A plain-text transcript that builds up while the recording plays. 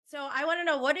I want to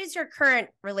know, what is your current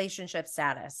relationship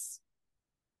status?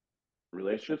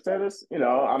 Relationship status, I'm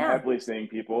Yeah. happily seeing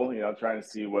people, trying to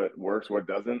see what works, what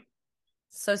doesn't.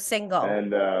 So single.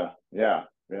 And yeah,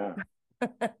 yeah.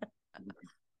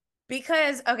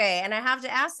 Because, okay, and I have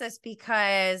to ask this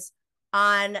because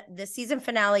on the season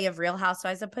finale of Real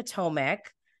Housewives of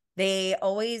Potomac, they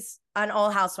always, on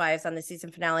All Housewives on the season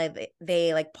finale,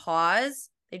 they like pause,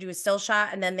 they do a still shot,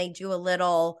 and then they do a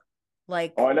little Oh,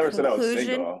 like I never said I was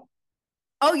conclusion. single.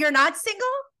 Oh, you're not single?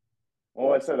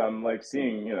 Well, I said I'm like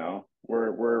seeing,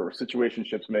 where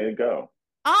situationships may go.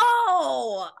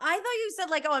 Oh, I thought you said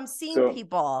like, oh, I'm seeing So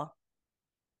people.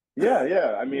 yeah,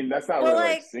 yeah. I mean, that's not Well, really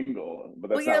like like, single, but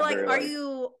well, that's you're not like, very like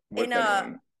with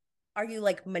anyone. are you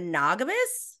like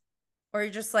monogamous or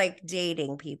you're just like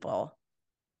dating people?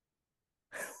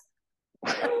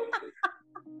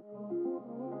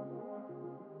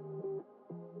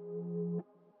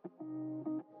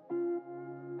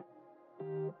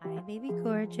 Hi, baby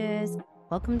gorgeous.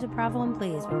 Welcome to Bravo and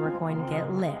Blaze, where we're going to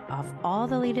get lit off all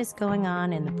the latest going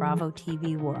on in the Bravo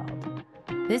TV world.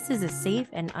 This is a safe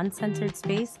and uncensored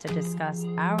space to discuss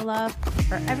our love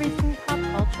for everything pop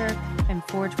culture and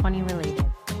 420 related.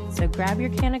 So grab your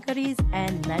can of goodies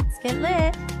and let's get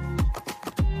lit.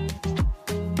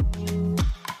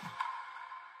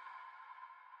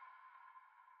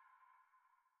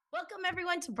 Welcome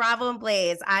everyone to Bravo and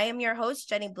Blaze. I am your host,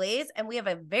 Jenny Blaze, and we have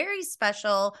a very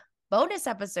special bonus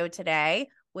episode today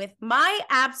with my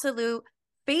absolute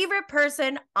favorite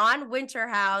person on Winter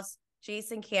House,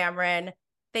 Jason Cameron.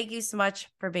 Thank you so much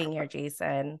for being here,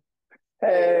 Jason.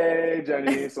 Hey,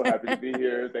 Jenny, so happy to be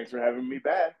here. Thanks for having me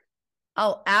back.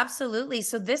 Oh, absolutely.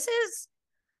 So this is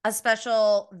a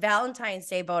special Valentine's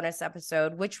Day bonus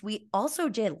episode, which we also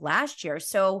did last year.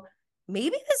 So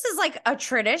maybe this is like a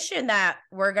tradition that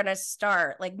we're going to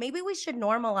start. Like maybe we should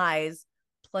normalize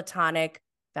platonic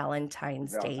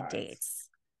Valentine's Day Valentine's. dates,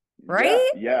 Yeah, right?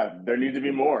 yeah. There need to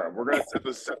be more. We're gonna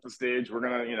set the stage. We're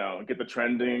gonna, get the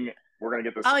trending. We're gonna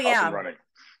get this Oh, up and yeah. running.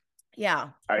 Yeah.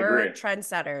 I We're agree.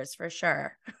 trendsetters for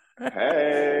sure.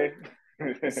 Hey.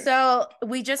 So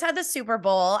we just had the Super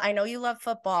Bowl. I know you love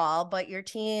football, but your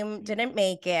team didn't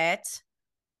make it.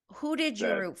 Who did you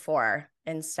Sad. root for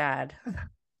instead?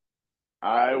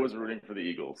 I was rooting for the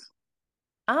Eagles.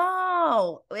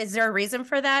 Oh, is there a reason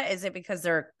for that? Is it because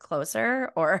they're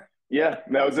closer or? Yeah,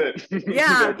 that was it. They're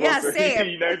Yeah, yeah, closer. same.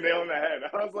 You know, nail on the head.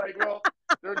 I was like, well,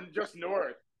 they're just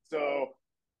north. So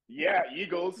yeah,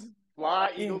 Eagles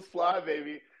fly,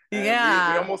 baby. And we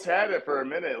Yeah. almost had it for a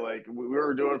minute. Like we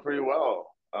were doing pretty well.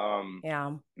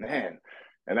 Yeah. Man,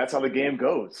 and that's how the game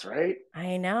goes, right?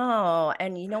 I know.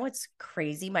 And you know what's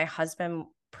crazy? My husband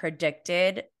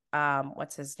predicted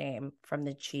what's his name from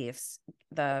the Chiefs,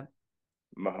 the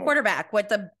Mahomes. quarterback with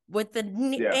the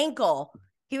Yeah. ankle.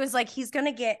 He was like he's going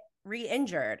to get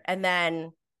re-injured, and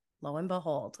then lo and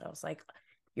behold, I was like,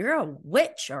 you're a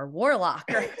witch or warlock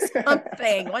or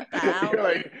something. What the hell? You're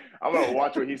like, I'm gonna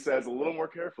watch what he says a little more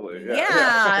carefully. Yeah,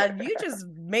 yeah. Yeah, you just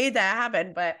made that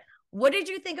happen. But what did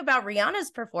you think about Rihanna's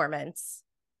performance?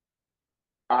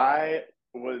 I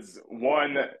was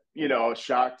one,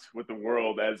 shocked with the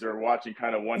world as they're watching,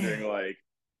 kind of wondering like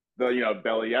the,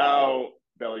 belly out,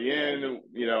 belly in,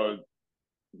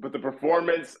 but the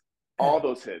performance, all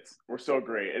those hits were so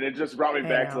great. And it just brought me I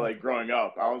back to know. like growing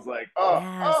up. I was like, oh, oh,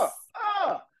 Yes,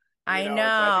 oh, I so I think it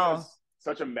know. was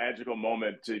such a magical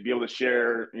moment to be able to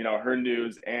share, her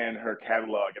news and her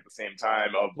catalog at the same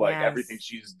time of like everything Yes.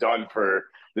 she's done for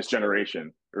this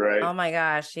generation. Right. Oh my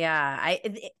gosh. Yeah.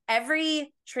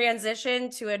 Every transition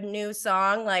to a new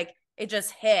song, like it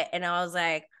just hit. And I was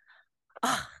like,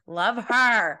 oh, love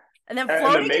her. And then And the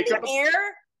floating in makeup the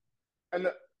air. and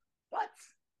the what?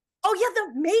 Oh,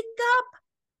 yeah, the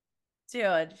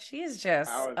makeup. Dude, she's I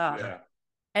just, was, yeah,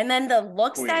 and then the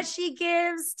looks that queen. she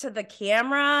gives to the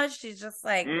camera, she's just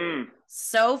like Mm,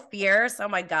 so fierce. Oh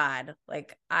my God.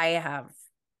 Like I have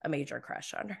a major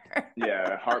crush on her.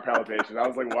 yeah, heart palpitations. I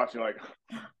was like watching like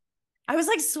I was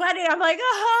like sweating. I'm like,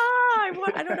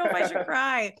 I don't know if I should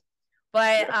cry.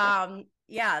 But yeah.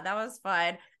 yeah, that was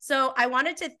fun. So I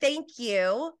wanted to thank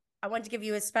you. I wanted to give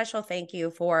you a special thank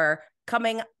you for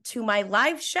coming to my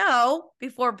live show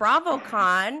before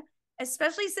BravoCon,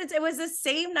 especially since it was the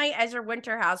same night as your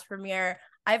Winter House premiere.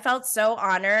 I felt so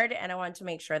honored, and I wanted to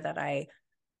make sure that I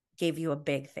gave you a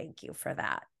big thank you for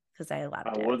that because I I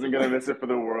loved it. wasn't gonna miss it for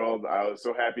the world. I was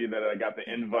so happy that I got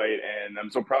the invite, and I'm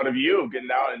so proud of you getting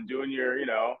out and doing your,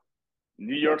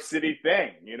 New York City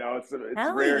thing. It's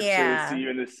Hell rare to see yeah. you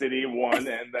in the city one, and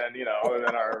then and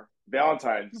then our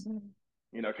Valentine's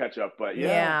catch up. But yeah,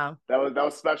 Yeah. that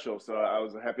was special. So I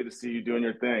was happy to see you doing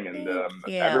your thing, and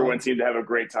Thank everyone you. seemed to have a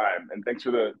great time. And thanks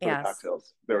for the Yes.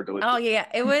 cocktails; they were Oh delicious. yeah,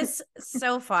 it was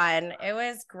so fun. It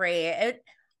was great.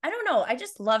 I don't know. I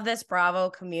just love this Bravo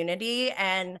community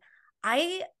and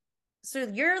I so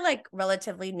you're like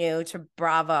relatively new to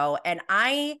Bravo and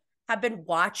I have been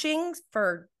watching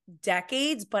for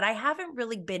decades, but I haven't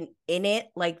really been in it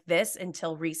like this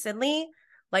until recently.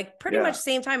 Like pretty much Yeah,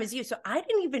 same time as you. So I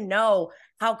didn't even know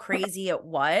how crazy it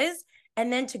was.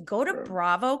 And then to go to sure.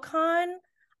 BravoCon,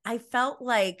 I felt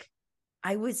like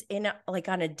I was like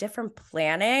on a different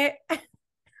planet.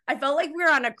 I felt like we were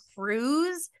on a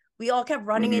cruise. We all kept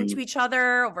running into Hmm. each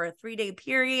other over a 3-day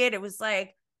period. It was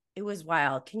like, it was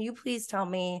wild. Can you please tell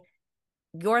me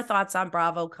your thoughts on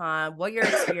BravoCon, what your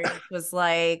experience was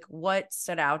like, what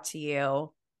stood out to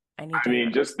you? I need I to mean,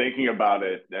 hear. just thinking about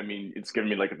it, I mean, it's giving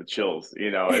me like the chills.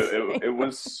 It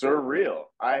was surreal.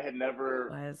 I had never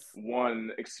Was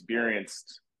one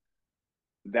experienced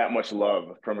that much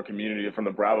love from a community, from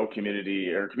the Bravo community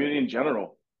or community in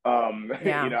general.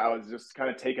 yeah, I was just kind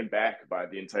of taken back by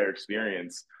the entire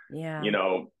experience. You yeah,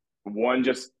 know, one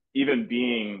just even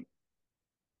being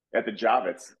at the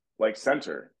Javits like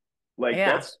center, like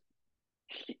yeah, that's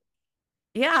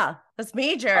yeah. That's I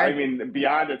major. mean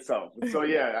beyond itself. So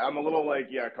yeah, I'm a little like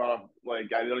caught off,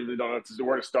 like I don't really know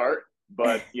where to start.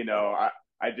 But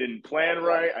I didn't plan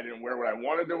right. I didn't wear what I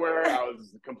wanted to wear. I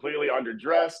was completely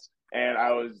underdressed, and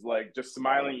I was like just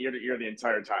smiling ear to ear the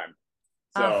entire time.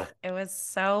 Oh, So it was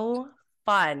so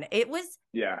fun. It was.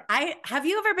 yeah, I have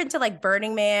you ever been to like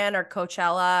Burning Man or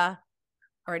Coachella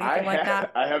or anything like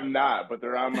that? I have not, but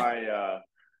they're on my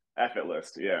effort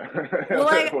list. Yeah, Well,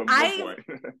 at like one point.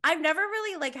 I've never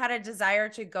really like had a desire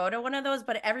to go to one of those,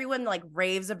 but everyone like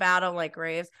raves about them, like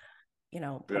raves,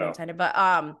 pun Yeah. intended. But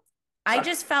I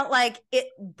just felt like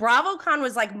BravoCon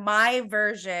was like my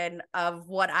version of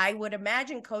what I would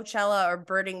imagine Coachella or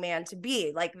Burning Man to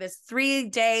be, like this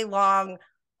 3-day long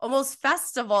almost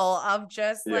festival of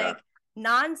just Yeah. like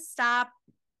nonstop.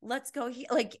 Let's go here.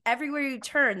 Like everywhere you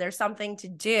turn, there's something to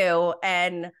do.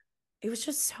 And it was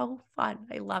just so fun.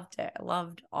 I loved it. I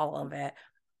loved all of it.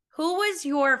 Who was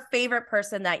your favorite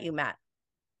person that you met?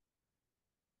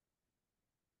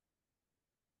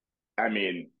 I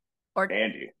mean, Or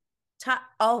Andy,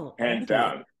 oh, hands Andy.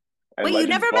 down. At Wait, you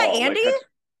never Legends met Ball, like Andy? catch.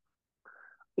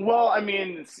 Well, I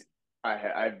mean,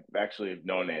 I've actually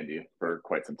known Andy for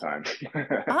quite some time. We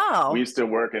Oh, used to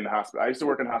work in I used to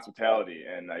work in hospitality,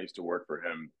 and I used to work for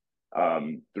him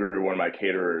through one of my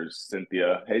caterers,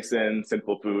 Cynthia Hayson,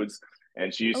 Sinful Foods,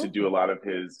 and she used to do oh, a lot of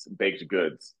his baked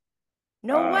goods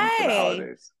no for the way.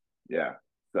 holidays. Yeah,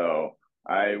 so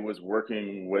I was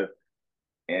working with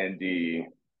Andy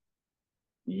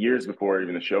years before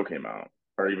even the show came out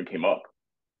or even came up,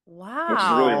 which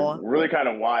is really Wow. really kind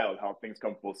of wild how things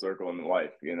come full circle in life.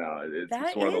 It's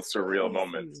That one of those is surreal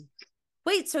moments crazy.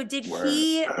 Wait, so did where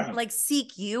he like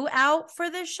seek you out for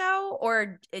this show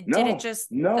or did it no, just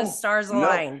the no, stars no.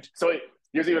 aligned? So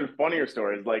here's even funnier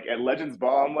stories. Like at Legends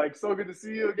Ball, I'm like, so good to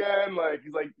see you again. Like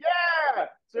he's like, yeah,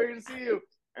 so good to see you.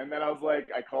 And then I was like,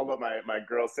 I called up my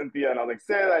girl Cynthia, and I was like,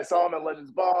 Sid, I saw him at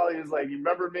Legends Ball. He was like, you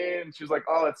remember me? And she was like,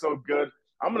 oh, that's so good.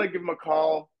 I'm gonna give him a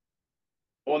call.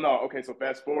 Well, no, okay. So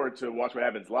fast forward to Watch What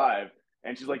Happens Live,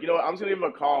 and she's like, you know what? I'm just gonna give him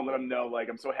a call and let him know, like,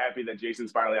 I'm so happy that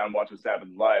Jason's finally on Watch What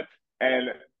Happens Live. And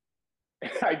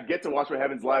I get to Watch What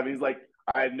Happens Live, and he's like,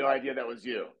 I had no idea that was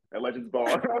you at Legends Ball.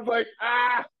 I was like,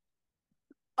 ah.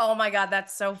 Oh my God,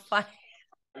 that's so funny.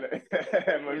 I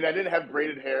mean, I didn't have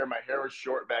braided hair. My hair was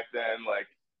short back then. Like,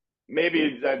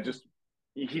 maybe that just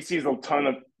he sees a ton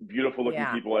of beautiful looking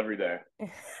Yeah. people every day.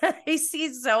 He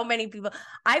sees so many people.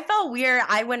 I felt weird.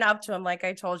 I went up to him, like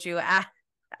I told you,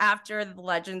 after the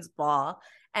Legends Ball,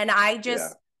 and Yeah.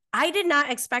 I did not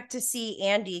expect to see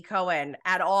Andy Cohen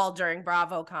at all during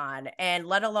BravoCon, and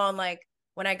let alone like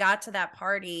when I got to that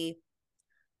party,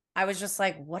 I was just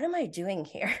like, what am I doing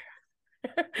here?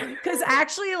 Because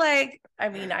actually, like, I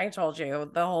mean, I told you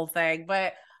the whole thing,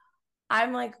 but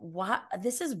I'm like, what?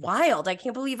 This is wild. I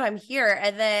can't believe I'm here.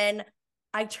 And then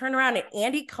I turn around and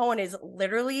Andy Cohen is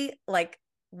literally like,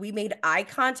 we made eye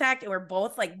contact and we're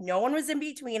both like, no one was in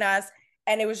between us.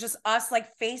 And it was just us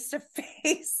like face to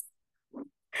face.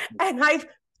 And I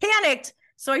panicked.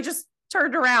 So I just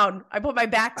turned around. I put my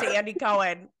back to Andy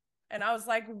Cohen and I was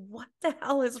like, what the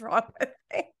hell is wrong with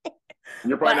me?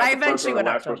 You're But probably not I the first eventually or the went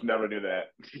up last to him. person to ever do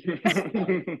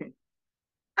that.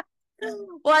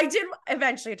 Well, I did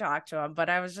eventually talk to him, but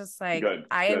I was just like, Good,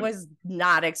 I good. was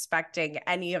not expecting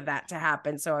any of that to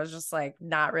happen. So I was just like,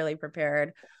 not really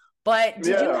prepared. But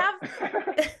did you Yeah.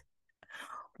 have,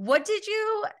 What did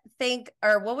you think,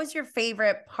 or what was your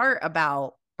favorite part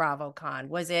about BravoCon?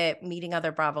 Was it meeting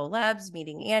other Bravo Lebs,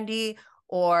 meeting Andy,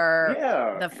 or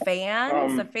Yeah. the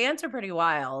fans? The Um, fans are pretty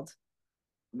wild.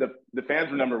 the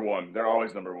fans were number one. They're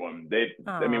always number one.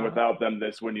 I mean, Aw. without them,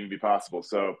 this wouldn't even be possible.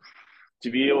 So to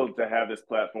be able to have this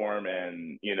platform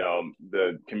and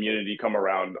the community come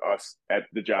around us at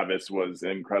the Javis was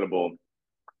incredible.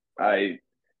 I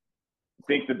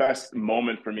think the best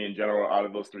moment for me in general out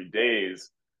of those 3 days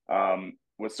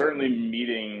was certainly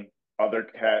meeting other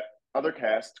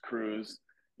cast crews,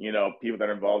 people that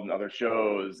are involved in other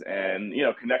shows, and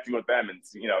connecting with them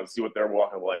and see what their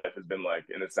walk of life has been like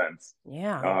in a sense.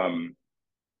 Yeah. Um,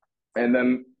 and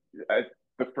then I,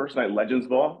 the first night Legends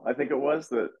Ball, I think it was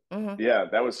that. Hmm. Yeah,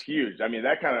 that was huge. I mean,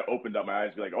 that kind of opened up my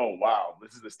eyes. Be like, oh wow,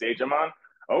 this is the stage I'm on.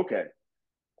 Okay,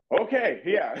 okay,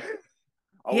 yeah.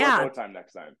 I'll wear a bow Yeah. tie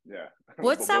next time. Yeah,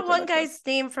 What's bow that tie one next time. guy's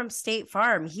name from State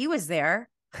Farm? He was there.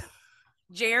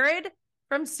 Jared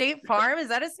from State Farm. Is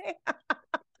that his name?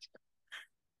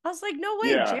 I was like, no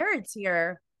way, Yeah, Jared's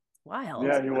here. Wild.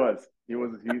 yeah, he was.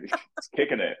 He's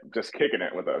kicking it, just kicking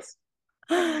it with us.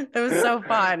 It was so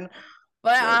fun.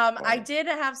 But That's I funny. did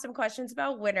have some questions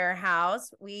about Winter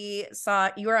House. We saw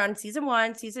you were on season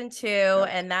 1, season 2, Yes,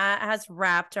 and that has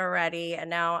wrapped already. And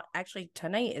now actually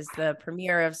tonight is the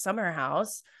premiere of Summer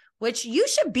House, which you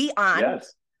should be on.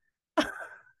 yes.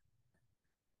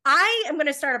 I am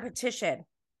gonna start a petition.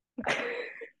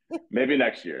 Maybe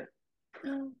next year.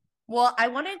 Well, I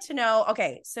wanted to know,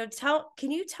 okay, so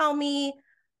can you tell me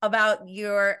about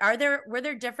were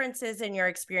there differences in your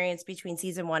experience between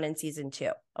season 1 and season 2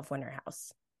 of Winter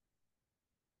House?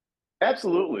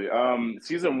 Absolutely.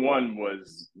 Season one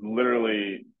was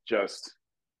literally just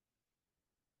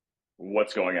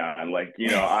what's going on, like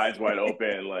eyes wide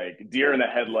open, like deer in the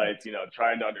headlights,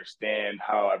 trying to understand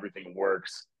how everything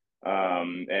works,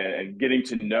 and getting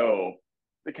to know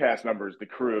the cast members, the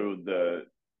crew, the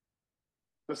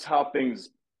just how things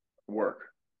work.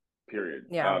 Period.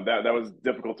 Yeah. That was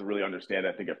difficult to really understand,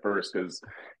 I think, at first, because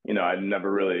I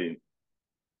never really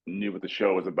knew what the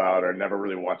show was about, or never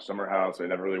really watched Summer House. I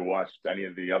never really watched any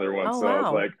of the other ones, Oh, so I was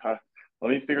wow. like, huh, let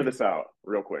me figure this out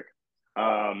real quick.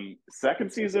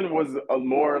 Second season was a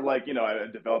more like I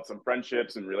developed some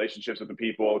friendships and relationships with the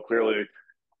people. Clearly,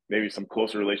 maybe some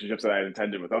closer relationships that I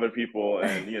intended with other people,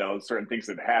 and certain things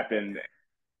that happened.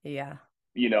 Yeah.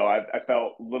 I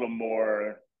felt a little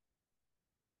more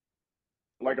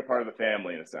like a part of the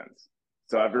family in a sense.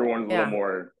 So everyone's a little Yeah.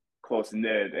 more close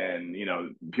knit, and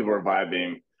people are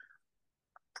vibing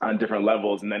on different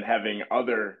levels, and then having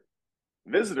other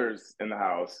visitors in the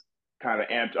house kind of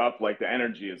amped up like the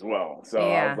energy as well. So I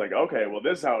was Yeah. like, okay, well,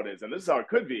 this is how it is, and this is how it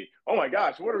could be. Oh my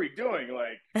gosh, what are we doing?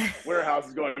 Like, Winter House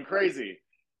is going crazy.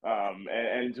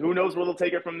 And who knows where they'll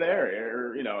take it from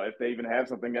there, or if they even have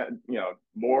something that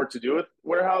more to do with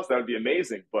Winter House, that would be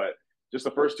amazing. But just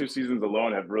the first 2 seasons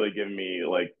alone have really given me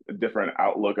like a different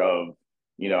outlook of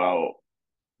you know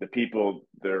the people,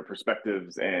 their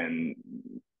perspectives, and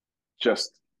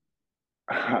just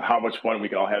how much fun we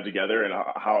can all have together, and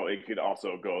how it could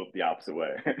also go the opposite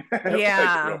way, like real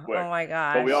Yeah. quick. Oh my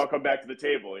But we gosh. all come back to the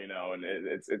table, and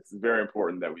it's very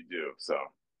important that we do. So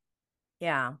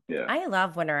Yeah. yeah, I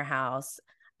love Winter House.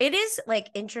 It is like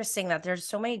interesting that there's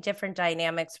so many different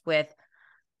dynamics with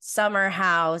Summer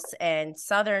House and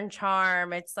Southern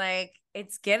Charm. It's like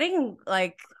it's getting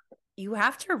like you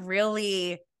have to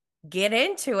really get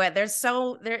into it. There's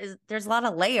a lot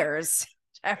of layers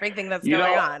to everything that's you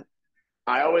going know, on.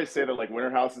 I always say that like Winter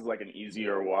House is like an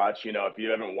easier watch. If you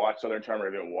haven't watched Southern Charm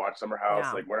or haven't watched Summer House,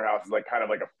 Yeah. like Winter House is like kind of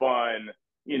like a fun.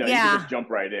 You can just Yeah. jump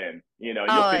right in. You'll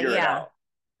Oh, figure it yeah. out,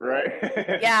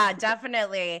 right? Yeah,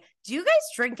 definitely. Do you guys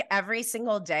drink every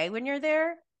single day when you're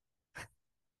there?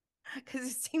 Because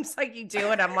it seems like you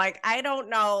do. And I'm like, I don't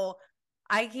know.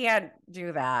 I can't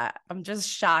do that. I'm just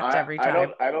shocked I every I don't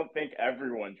time. I don't think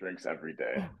everyone drinks every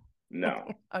day. No.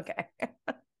 Okay.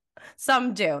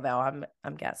 Some do though,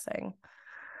 I'm guessing.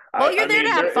 Well, I you're there to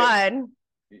mean have fun.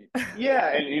 yeah,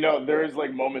 and there's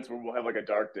like moments where we'll have like a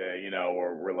dark day,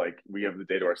 or we're like we have the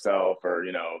day to ourselves, or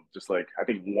just like I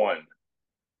think one,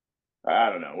 I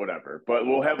don't know, whatever. But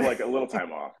we'll have like a little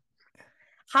time off,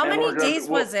 How and many we're gonna days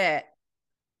was well, it?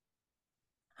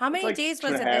 How it's many like days two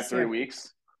was and a it half, this three year?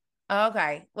 weeks.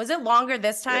 Okay. Was it longer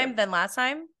this Yeah, time than last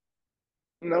time?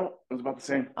 no, it was about the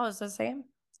same. Oh, it's the same.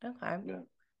 Okay. Yeah.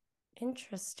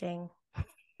 Interesting.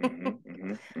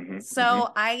 Hmm. So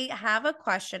I have a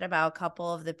question about a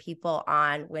couple of the people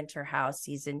on Winter House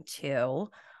season 2. Okay.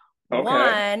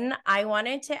 One, I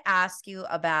wanted to ask you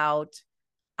about,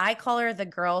 I call her the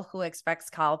girl who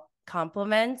expects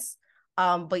compliments,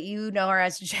 but you know her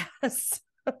as Jess.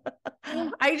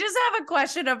 I just have a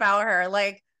question about her.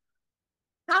 Like,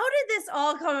 how did this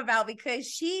all come about? Because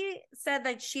she said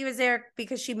that she was there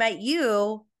because she met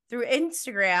you through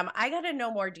Instagram. I got to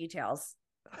know more details.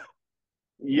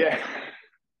 Yeah,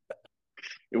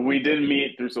 we did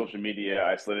meet through social media.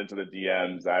 I slid into the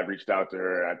DMs. I reached out to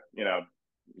her.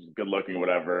 Good looking,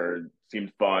 whatever.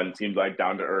 Seemed fun. Seemed like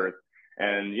down to earth.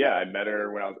 And yeah, I met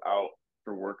her when I was out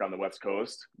for work on the West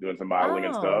Coast doing some modeling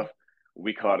and stuff. Oh,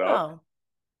 We caught up. oh,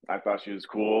 I thought she was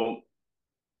cool.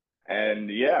 And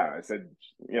yeah, I said,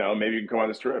 maybe you can come on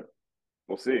this trip.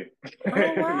 We'll see. oh, Next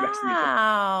to each other.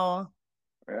 wow.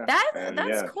 Yeah. And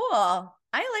That's yeah, cool.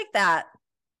 I like that.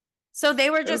 So they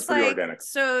were it was just pretty like, organic.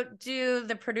 so do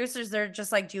the producers, they're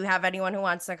just like, do you have anyone who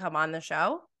wants to come on the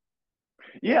show?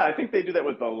 Yeah, I think they do that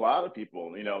with a lot of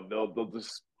people. They'll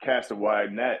just cast a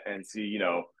wide net and see,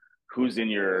 who's in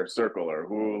your circle or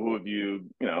who have you,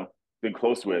 been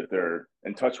close with or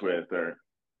in touch with or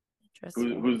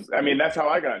Interesting. who's I mean, that's how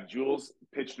I got Jules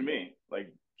pitched me.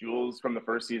 Like Jules from the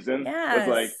first season was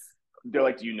like, Yes. they're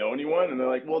like, do you know anyone? And they're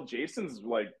like, well, Jason's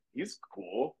like, he's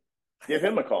cool. Give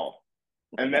him a call.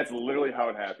 And that's literally how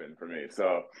it happened for me.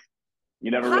 So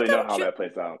you never How really know come, how that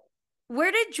plays out.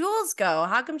 where did Jules go?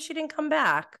 How come she didn't come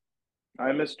back?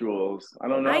 I miss Jules. I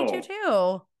don't I do know.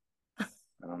 too.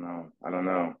 I don't know. I don't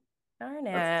know. Darn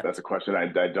That's it. that's a question I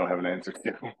don't have an answer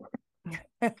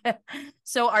to.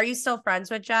 So are you still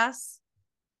friends with Jess?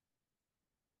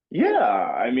 Yeah,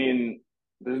 I mean,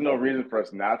 there's no reason for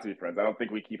us not to be friends. I don't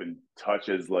think we keep in touch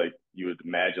as like you would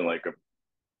imagine,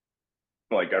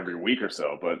 like every week or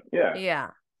so. But yeah, Yeah.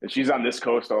 if she's on this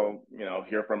coast, I'll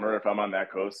hear from her. If I'm on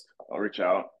that coast, I'll reach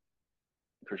out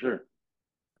for sure.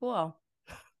 Cool.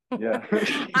 Yeah.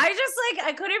 I just like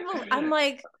I couldn't I'm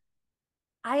like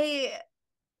I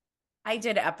I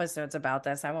did episodes about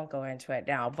this. I won't go into it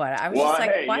now, but I was just Well,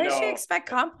 like, hey, why does she expect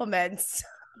compliments?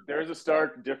 there's a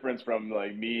stark difference from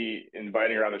like me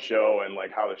inviting her on the show and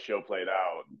like how the show played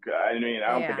out. I mean,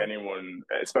 I don't think Yeah. anyone,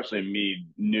 especially me,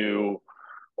 knew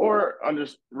or under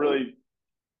really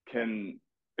can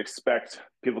expect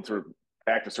people to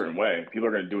act a certain way. People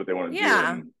are going to do what they want to do,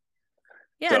 Yeah. and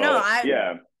Yeah, no, so I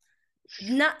yeah,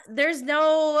 not there's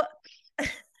no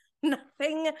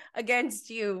nothing against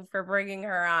you for bringing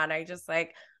her on. I just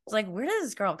like was like, where does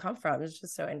this girl come from? It's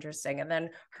just so interesting. And then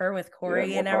her with yeah, Corey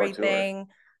more and power to her. everything.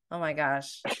 Oh my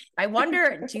gosh. I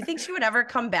wonder, do you think she would ever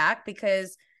come back?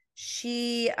 Because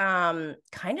she kind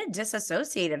of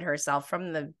disassociated herself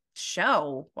from the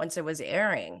show once it was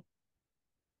airing.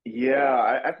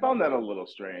 Yeah, I found that a little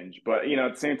strange, but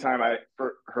at the same time, I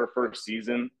for her first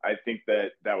season, I think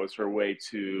that was her way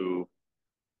to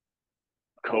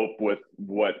cope with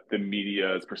what the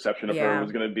media's perception of her Yeah.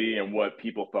 was going to be and what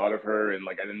people thought of her, and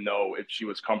like I didn't know if she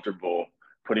was comfortable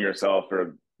putting herself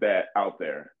or that out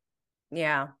there.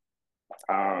 Yeah.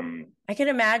 Um, I can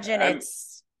imagine I'm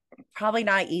it's probably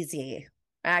not easy.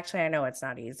 Actually, I know it's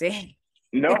not easy.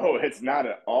 No, it's not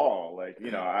at all. Like,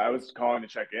 I was calling to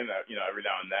check in, every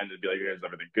now and then to be like, is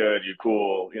everything good? You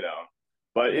cool?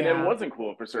 But and it Yeah. wasn't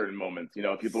cool for certain moments.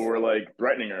 People were like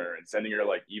threatening her and sending her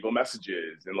like evil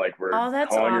messages and like were Oh,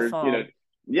 that's calling her. awful.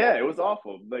 Yeah, it was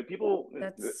awful. Like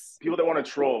That's people that want to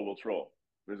troll will troll.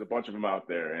 There's a bunch of them out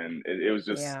there, and it was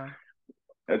just yeah.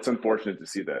 it's unfortunate to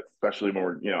see that, especially when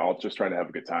we're all just trying to have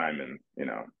a good time and.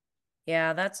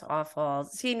 Yeah, that's awful.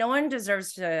 See, no one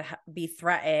deserves to be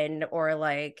threatened or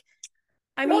like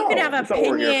I mean, you can have No, an that's not what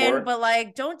we're here opinion, for. but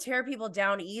like don't tear people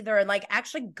down either and like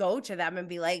actually go to them and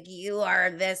be like you are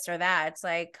this or that. It's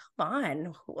like, come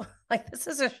on. Like this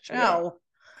is a Yeah. show.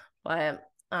 But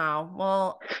oh,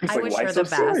 well, It's I like, wish why her so the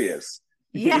best. serious?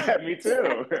 Yeah, Yeah, me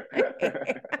too.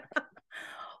 exactly.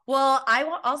 Well, I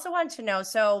also want to know.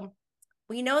 So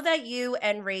we know that you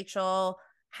and Rachel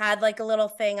had like a little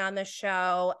thing on the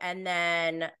show, and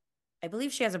then I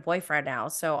believe she has a boyfriend now.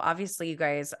 So obviously, you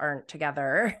guys aren't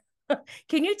together.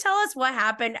 Can you tell us what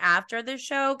happened after the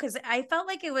show? Because I felt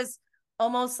like it was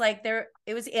almost like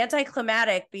it was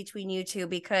anticlimactic between you two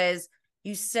because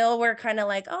you still were kind of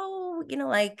like, oh,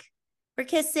 like we're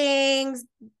kissing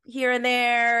here and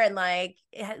there, and like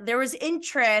there was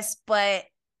interest, but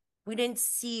we didn't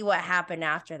see what happened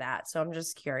after that. So I'm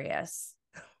just curious.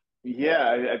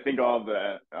 Yeah, I think all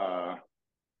the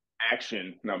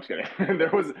action. No, I'm just kidding.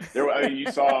 there. I mean,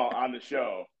 you saw on the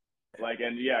show, like,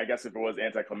 and yeah, I guess if it was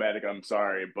anticlimactic, I'm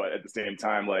sorry, but at the same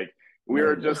time, like, we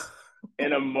were No. just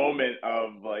in a moment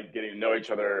of like getting to know each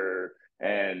other,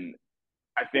 and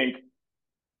I think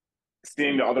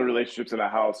seeing the other relationships in the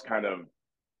house kind of,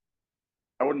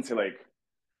 I wouldn't say like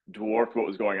dwarfed what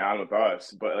was going on with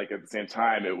us, but like at the same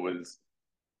time, it was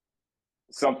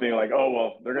something like, oh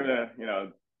well, they're gonna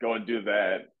go and do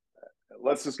that.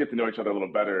 let's just get to know each other a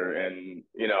little better. And,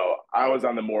 I was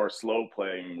on the more slow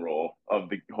playing role of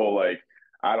the whole, like,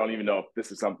 I don't even know if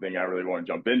this is something I really want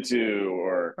to jump into,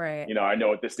 or, Right. I know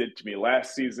what this did to me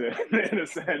last season in a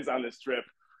sense on this trip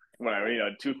when I,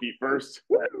 2 feet first,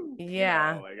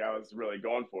 Yeah. like I was really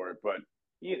going for it. But,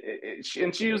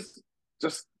 and she was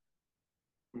just,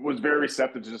 was very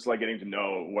receptive to just like getting to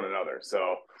know one another.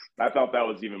 So I felt that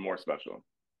was even more special.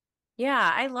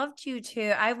 Yeah, I loved you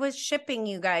too. I was shipping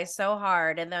you guys so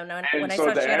hard. And then when And I so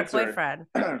saw to she had a answer, boyfriend.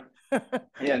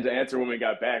 yeah, and to answer when we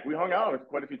got back, we hung out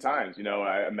quite a few times.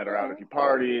 I met her out at a Oh, few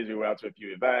parties. We went out to a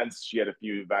few events. She had a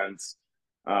few events.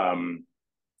 Um,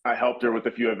 I helped her with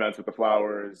a few events with the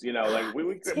flowers. Like you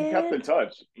we kept did? in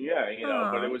touch. Yeah,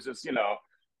 but it Oh. was just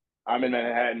I'm in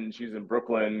Manhattan. She's in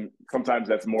Brooklyn. Sometimes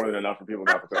that's more than enough for people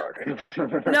not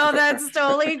No, to that's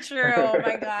totally true. Oh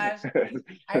my gosh. talk.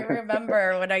 I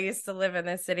remember when I used to live in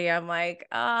the city, I'm like,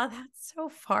 oh, that's so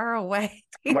far away.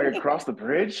 I'm like across the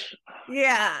bridge.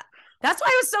 Yeah. That's why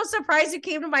I was so surprised you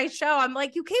came to my show. I'm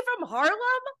like, you came from Harlem?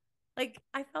 Like,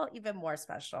 I felt even more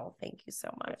special. Thank you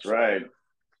so That's much. right.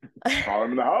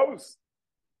 Harlem in the house.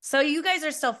 So you guys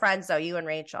are still friends though, you and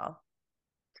Rachel.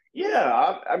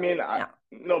 Yeah, I mean, Yeah.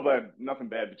 no, but nothing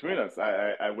bad between us.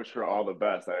 I wish her all the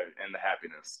best and the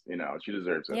happiness. She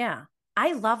deserves it. Yeah.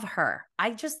 I love her.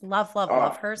 I just love, love,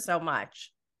 love Oh, her so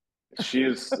much. she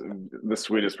is the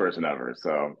sweetest person ever.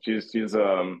 So she's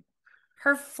Her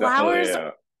definitely flowers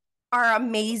are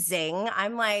amazing.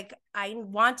 I'm like, I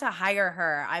want to hire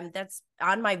her. That's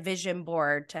on my vision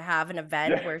board to have an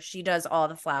event yeah. where she does all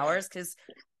the flowers because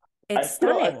it's I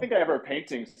stunning. think I have her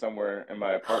painting somewhere in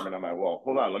my apartment on my wall.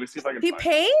 Hold on, let me see if I can She find it.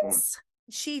 paints?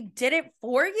 She did it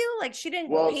for you? Like she didn't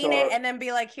Well, paint it so and then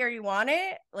be like, here, you want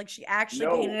it? Like she actually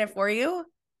painted no, it for you?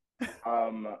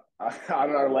 on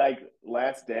our like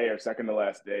last day or second to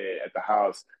last day at the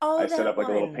house, I Oh, set that up like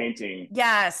a little one. painting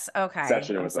Yes. Okay.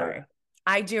 session I'm with her sorry.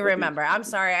 I do with these. remember. I'm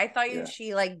sorry. I thought Yeah.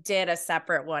 she like did a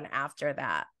separate one after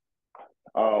that.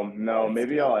 No, That's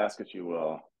maybe cute. I'll ask if you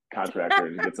will contractor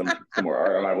to get some more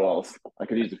art on my walls. I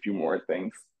could use a few more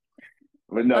things.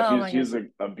 But no, Oh she's my gosh. she's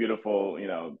a beautiful,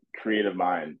 creative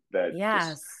mind that just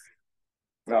Yes.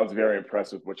 I was very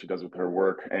impressed with what she does with her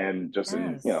work and just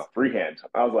in, Yes. freehand.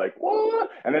 I was like, what?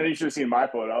 And then you should have seen my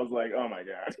photo. I was like, oh my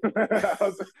God.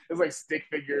 It was like stick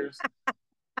figures.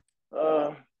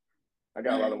 Uh, I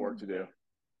got a lot of work to do.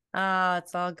 Oh,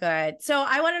 it's all good. So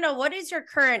I want to know, what is your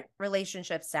current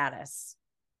relationship status?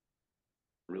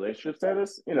 Relationship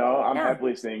status, I'm Yeah.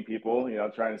 happily seeing people,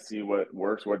 trying to see what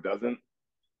works, what doesn't.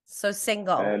 So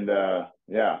single. And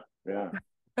yeah, yeah.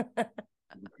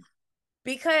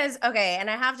 Because, okay, and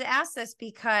I have to ask this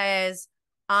because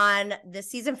on the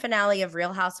season finale of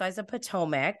Real Housewives of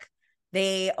Potomac,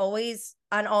 they always,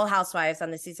 on All Housewives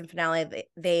on the season finale,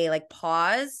 they like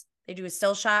pause, they do a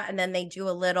still shot, and then they do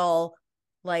a little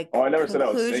Oh, like I never said I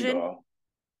was conclusion. single.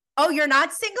 Oh, you're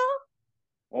not single?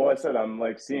 Well, I said I'm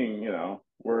like seeing,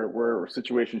 where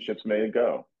situationships may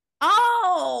go.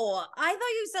 Oh, I thought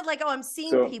you said like, oh, I'm seeing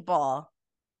So people.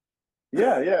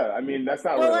 yeah, yeah. I mean, that's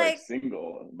not Well, really like like,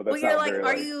 single, but well, that's you're not like, very are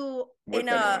like you in with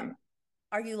a, anyone.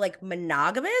 are you like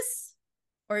monogamous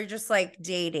or you're just like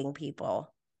dating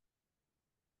people?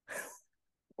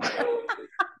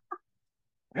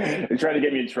 You're trying to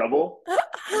get me in trouble?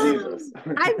 Jesus.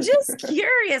 I'm just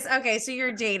curious. Okay, so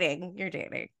you're dating. You're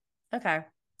dating. Okay.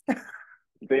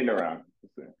 Dating around.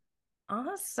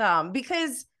 Awesome.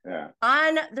 Because Yeah.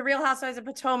 on The Real Housewives of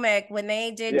Potomac, when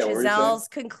they did Yeah, what were you saying? Giselle's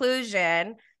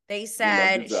conclusion, they We love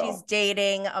said she's Giselle.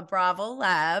 dating a Bravo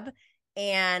Leb.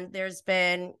 And there's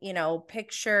been,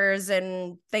 pictures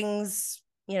and things,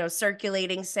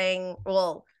 circulating saying,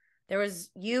 well, there was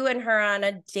you and her on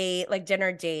a date, like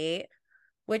dinner date,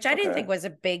 which I didn't think Okay. was a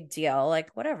big deal.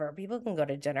 Like, whatever, people can go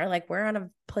to dinner. Like, we're on a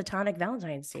platonic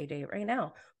Valentine's Day date right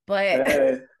now. But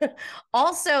Hey.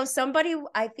 also, somebody,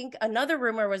 I think another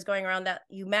rumor was going around that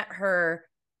you met her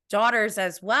daughters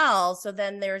as well. So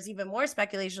then there's even more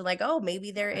speculation like, oh,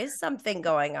 maybe there is something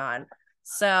going on.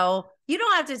 So you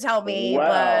don't have to tell me, but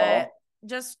Well,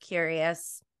 just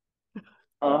curious.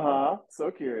 uh-huh. So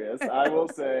curious. I will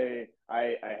say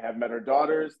I have met her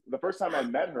daughters. The first time I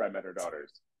met her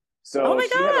daughters. Oh So my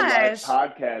she had a live gosh.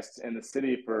 podcast in the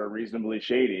city for Reasonably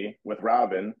Shady with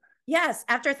Robin Yes.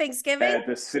 After Thanksgiving? at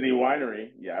the city winery.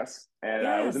 Yes. And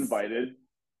I was Yes. invited.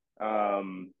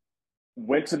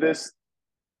 Went to this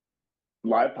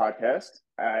live podcast.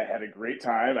 I had a great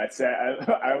time.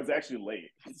 I was actually late.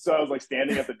 So I was like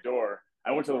standing at the door.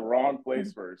 I went to the wrong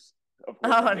place first. Of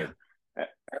course I Oh, did. no.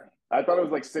 I thought it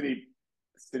was like city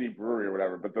brewery or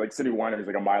whatever, but like city winery is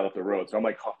like a mile up the road. So I'm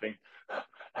like huffing,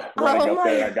 running Oh up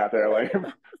there, and my. I got there like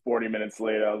 40 minutes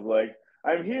late, I was like,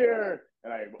 I'm here.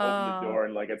 And I opened the Oh, door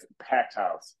and like it's a packed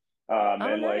house. oh,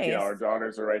 And like, nice. our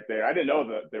daughters are right there. I didn't know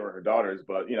that they were her daughters,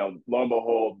 but lo and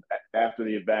behold, after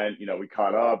the event, we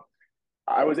caught up.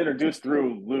 I was introduced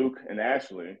through Luke and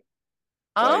Ashley.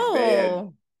 Like they had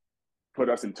Oh, put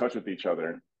us in touch with each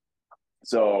other.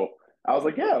 So I was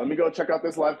like, yeah, let me go check out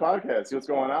this live podcast, see what's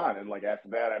going on. And like after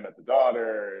that, I met the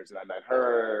daughters and I met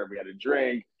her. We had a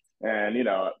drink. And,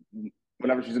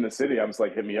 whenever she's in the city, I'm just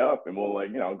like, hit me up and we'll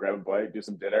like, grab a bite, do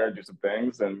some dinner, do some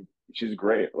things. And she's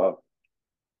great. Love.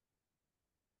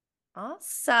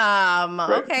 awesome.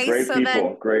 Great, Okay, great so then,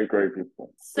 people. Great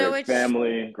people. so Great it's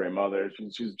family, great mother.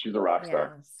 She's a rock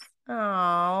star. yes.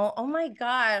 Oh, oh my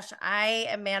gosh. I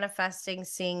am manifesting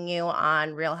seeing you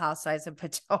on Real Housewives of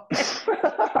Potomac.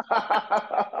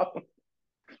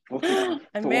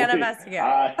 I'm Fully, manifesting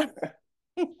it.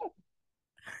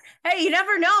 Hey, you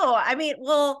never know. I mean,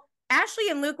 well, Ashley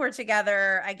and Luke were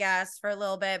together, I guess, for a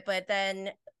little bit, but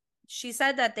then she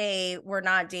said that they were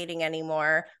not dating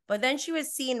anymore. But then she was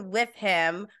seen with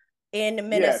him in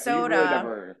yeah, so you really Minnesota.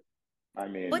 never, I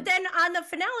But mean, then on the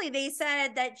finale, they said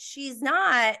that she's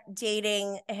not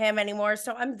dating him anymore.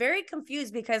 So I'm very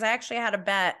confused because I actually had a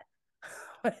bet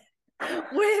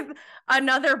with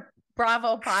another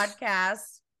Bravo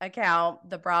podcast account,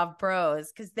 the Brav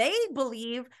Bros, because they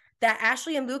believe that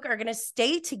Ashley and Luke are going to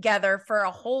stay together for a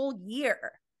whole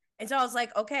year. And so I was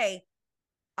like, okay,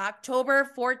 October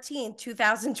 14th,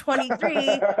 2023,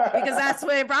 because that's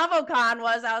when BravoCon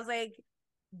was. I was like,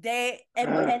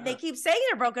 and they keep saying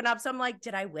they're broken up. So I'm like,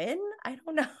 did I win? I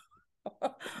don't know.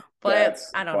 But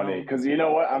that's I don't funny know. because you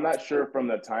know what? I'm not sure from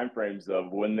the time frames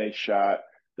of when they shot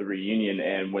the reunion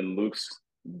and when Luke's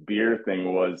beer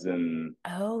thing was in.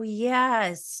 Oh,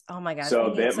 yes. Oh my gosh. We So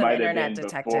need that some might have internet been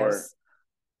before. detectives.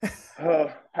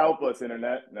 Help us,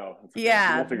 internet. No, it's okay.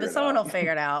 Yeah, We'll figure but it someone out. will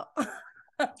figure it out.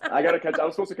 I gotta catch. I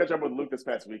was supposed to catch up with Luke this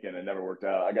past weekend. It never worked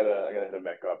out. I gotta hit him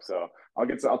back up. So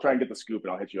I'll try and get the scoop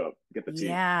and I'll hit you up. Get the tea.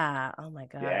 Yeah. Oh my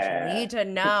gosh. I Yeah. need to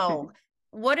know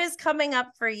what is coming up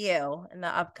for you in the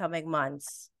upcoming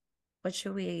months. What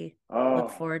should we look Oh,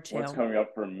 forward what's to? coming up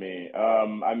for me?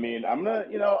 I mean, I'm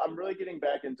really getting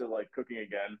back into like cooking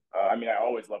again. I mean, I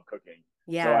always love cooking.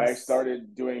 So I Yes.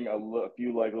 started doing a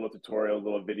few like little tutorials,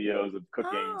 little videos of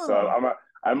cooking. So Oh,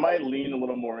 I might lean a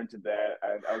little more into that.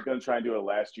 I was going to try and do it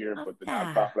last year, love but the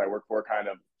nonprofit that. I work for kind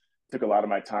of took a lot of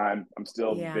my time. I'm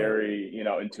still Yeah. very,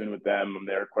 in tune with them. I'm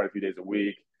there quite a few days a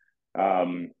week.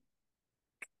 Um,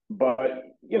 but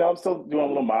I'm still doing a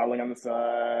little modeling on the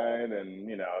side and,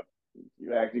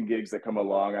 acting gigs that come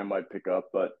along, I might pick up.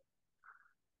 But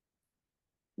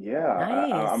yeah,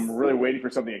 I'm Nice. really waiting for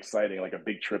something exciting, like a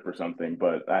big trip or something.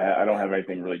 But I don't have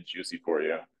anything really juicy for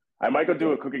you. I might go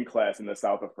do a cooking class in the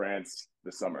south of France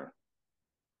this summer.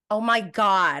 Oh my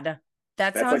God.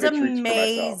 That That's like sounds a treat for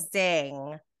myself,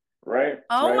 amazing. right?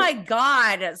 Oh Right? my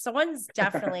God. Someone's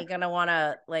definitely gonna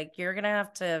wanna like you're gonna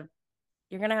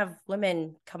have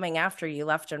women coming after you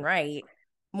left and right,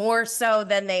 more so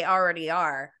than they already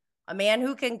are. A man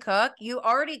who can cook, you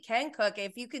already can cook.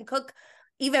 If you can cook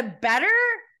even better,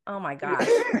 oh my gosh.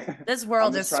 This I'm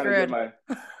world is just trying to get screwed.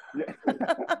 my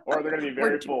yeah. Or they're going to be we're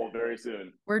very full very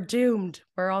soon. we're doomed.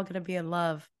 We're all gonna be in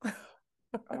love.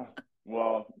 Oh,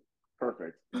 well,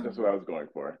 perfect. That's what I was going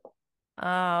for.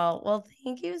 Oh, well,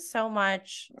 thank you so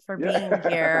much for being Yeah.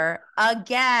 here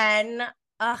again.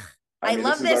 Ugh, I I mean, this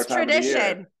love is our this time of the year.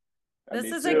 tradition. And This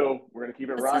me is a too. We're going to keep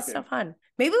it this is so rocking. fun.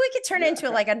 Maybe we could turn into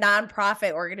Yeah. like a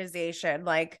nonprofit organization,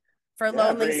 like for Yeah,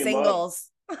 lonely bringing love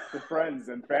singles. to friends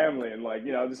and family and like,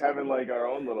 just having like our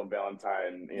own little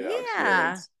Valentine, Yeah.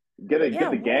 experience. Get Yeah,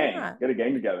 the why gang. not? Get a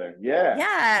gang together. Yeah.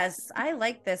 Yes, I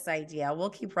like this idea. We'll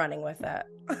keep running with it.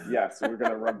 Yes, we're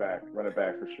gonna run it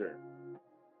back for sure.